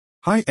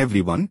Hi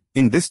everyone,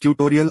 in this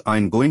tutorial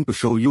I'm going to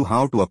show you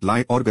how to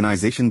apply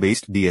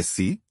organization-based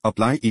DSC,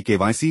 apply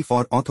Ekyc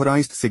for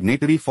authorized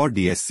signatory for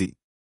DSC.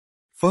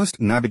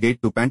 First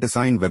navigate to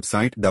Pantasign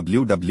website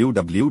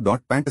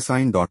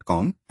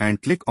www.pantasign.com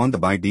and click on the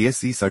Buy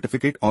DSC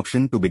certificate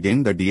option to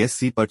begin the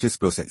DSC purchase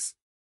process.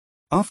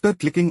 After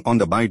clicking on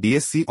the Buy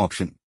DSC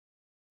option,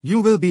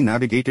 you will be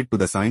navigated to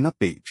the sign up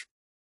page.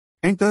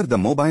 Enter the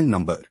mobile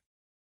number.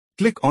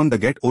 Click on the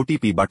Get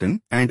OTP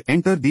button and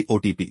enter the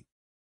OTP.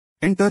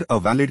 Enter a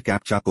valid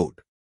CAPTCHA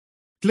code.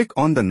 Click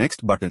on the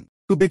Next button.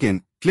 To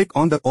begin, click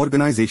on the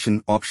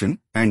Organization option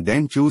and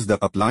then choose the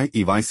Apply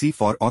Ekyc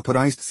for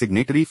Authorized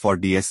Signatory for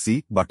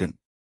DSC button.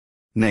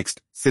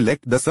 Next,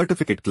 select the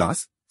certificate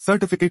class,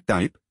 certificate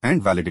type,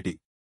 and validity.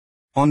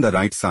 On the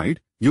right side,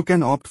 you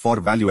can opt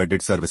for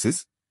value-added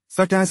services,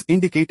 such as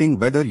indicating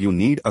whether you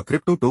need a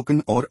crypto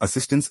token or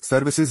assistance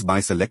services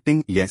by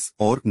selecting Yes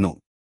or No.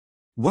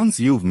 Once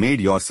you've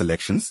made your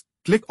selections,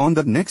 click on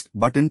the Next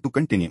button to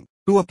continue.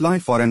 To apply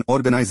for an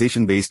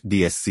organization-based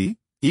DSC,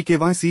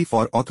 Ekyc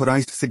for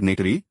authorized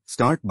signatory,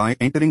 start by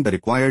entering the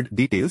required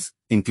details,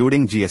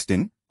 including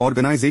GSTIN,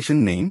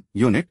 organization name,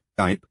 unit,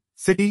 type,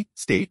 city,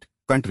 state,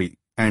 country,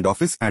 and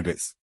office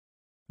address.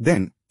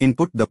 Then,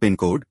 input the PIN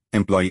code,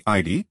 employee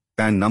ID,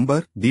 PAN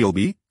number,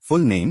 DOB, full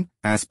name,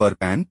 as per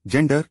PAN,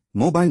 gender,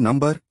 mobile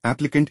number,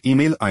 applicant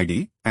email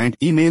ID, and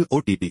email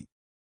OTP.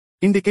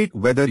 Indicate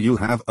whether you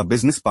have a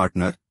business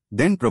partner,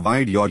 then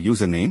provide your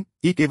username,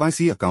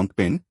 Ekyc account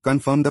PIN,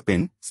 confirm the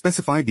PIN,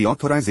 specify the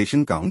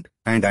authorization count,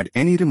 and add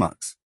any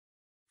remarks.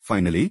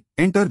 Finally,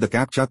 enter the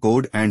CAPTCHA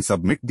code and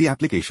submit the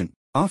application.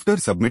 After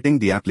submitting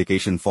the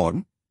application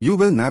form, you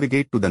will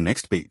navigate to the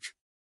next page.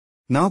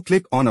 Now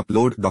click on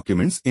Upload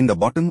Documents in the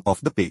bottom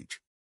of the page.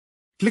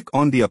 Click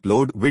on the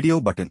Upload Video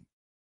button.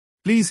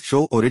 Please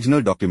show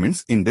original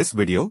documents in this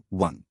video.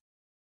 1.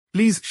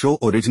 Please show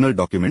original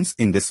documents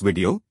in this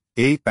video.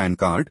 A. PAN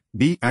card,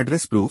 B.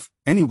 Address proof,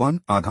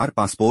 anyone, Aadhaar,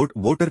 passport,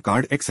 voter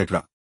card,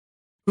 etc.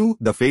 2.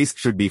 The face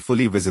should be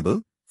fully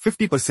visible.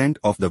 50%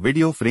 of the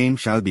video frame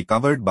shall be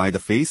covered by the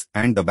face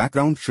and the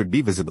background should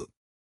be visible.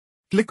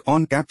 Click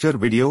on Capture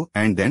Video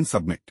and then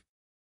Submit.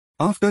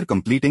 After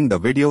completing the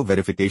video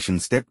verification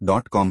step.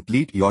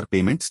 Complete your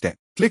payment step.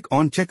 Click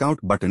on Checkout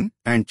button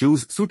and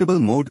choose suitable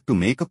mode to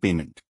make a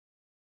payment.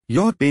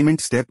 Your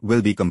payment step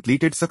will be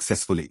completed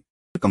successfully.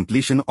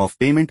 Completion of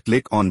payment,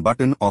 click on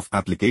button of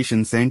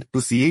application send to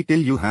CA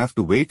till you have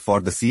to wait for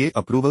the CA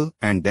approval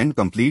and then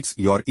completes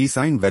your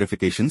e-sign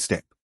verification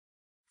step.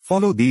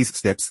 Follow these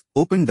steps.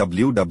 Open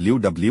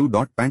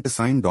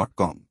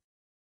www.pantasign.com.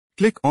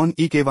 Click on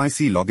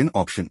Ekyc login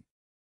option.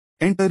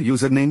 Enter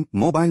username,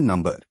 mobile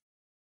number.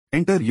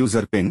 Enter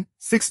user PIN,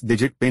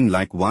 6-digit PIN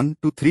like 1,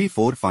 2, 3,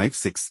 4, 5,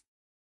 6.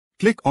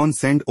 Click on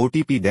send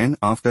OTP, then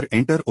after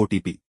enter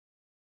OTP.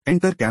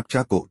 Enter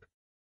CAPTCHA code.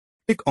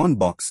 Click on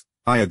box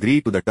I agree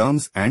to the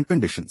terms and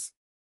conditions.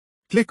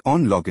 Click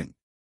on Login.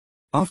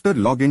 After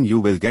login you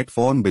will get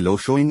form below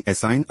showing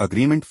Assign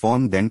Agreement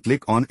form, then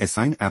click on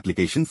Assign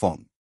Application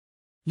form.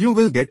 You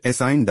will get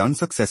Assign done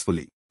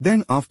successfully.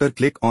 Then after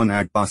click on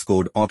Add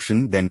Passcode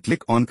option, then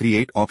click on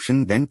Create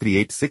option, then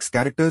create 6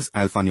 characters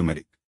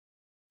alphanumeric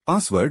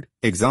password,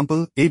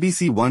 example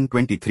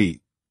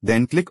ABC123,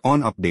 then click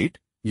on Update.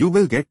 You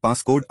will get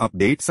passcode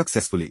update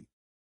successfully.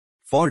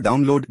 For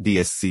download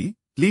DSC,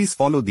 please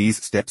follow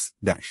these steps.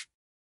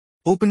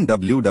 Open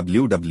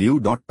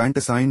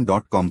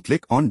www.pantasign.com,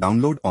 click on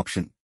Download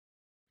option.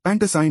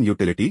 Pantasign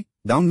Utility,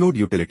 Download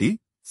Utility,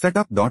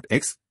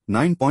 Setup.x,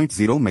 9.0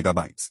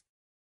 MB.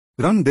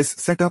 Run this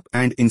setup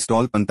and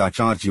install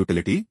Pantasign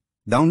Utility,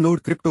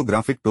 download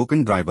Cryptographic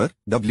Token Driver,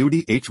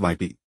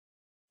 WDHYP.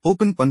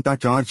 Open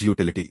Pantasign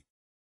Utility.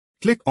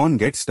 Click on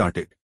Get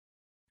Started.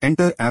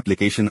 Enter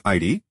application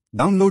ID,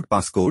 download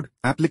passcode,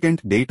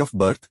 applicant date of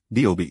birth,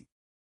 DOB.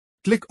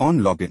 Click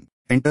on Login.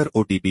 Enter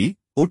OTP.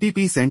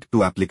 OTP sent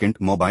to applicant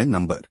mobile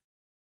number.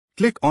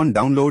 Click on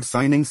Download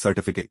Signing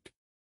Certificate.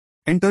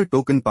 Enter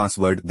token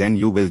password, then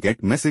you will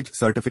get message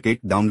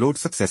certificate download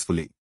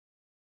successfully.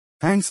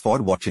 Thanks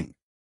for watching.